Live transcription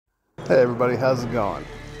Hey everybody, how's it going?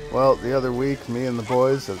 Well, the other week, me and the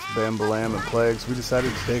boys, as Bambalam and Plagues, we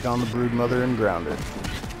decided to take on the Broodmother and ground her.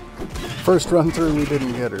 First run through, we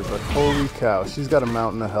didn't get her, but holy cow, she's got a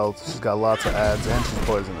mountain of health, she's got lots of adds, and she's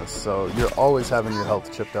poisonous, so you're always having your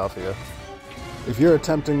health chipped off of you. If you're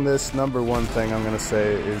attempting this, number one thing I'm going to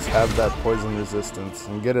say is have that poison resistance,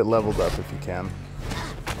 and get it leveled up if you can.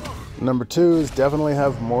 Number two is definitely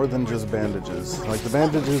have more than just bandages. Like, the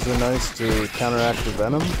bandages are nice to counteract the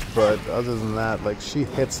venom, but other than that, like, she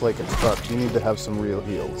hits like a truck. You need to have some real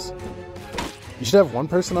heals. You should have one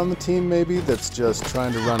person on the team, maybe, that's just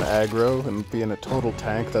trying to run aggro and be in a total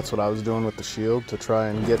tank. That's what I was doing with the shield, to try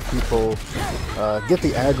and get people, get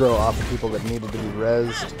the aggro off of people that needed to be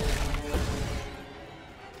rezzed.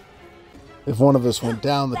 If one of us went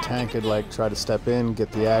down, the tank could like try to step in,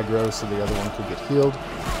 get the aggro so the other one could get healed.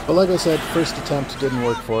 But like I said, first attempt didn't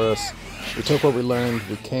work for us. We took what we learned,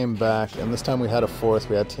 we came back, and this time we had a fourth,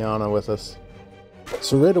 we had Tiana with us.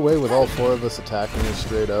 So right away, with all four of us attacking her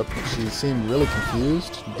straight up, she seemed really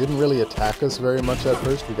confused, didn't really attack us very much at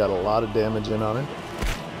first. We got a lot of damage in on her.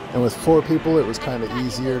 And with four people, it was kind of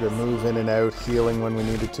easier to move in and out, healing when we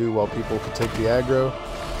needed to, while people could take the aggro.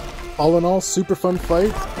 All in all, super fun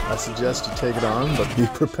fight. I suggest you take it on, but be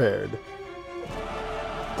prepared.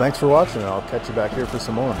 Thanks for watching, and I'll catch you back here for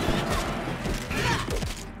some more.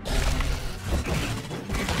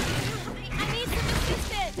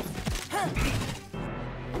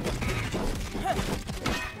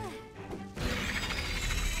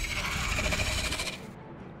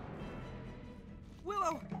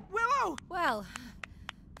 Willow! Willow! Well,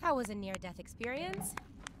 that was a near-death experience.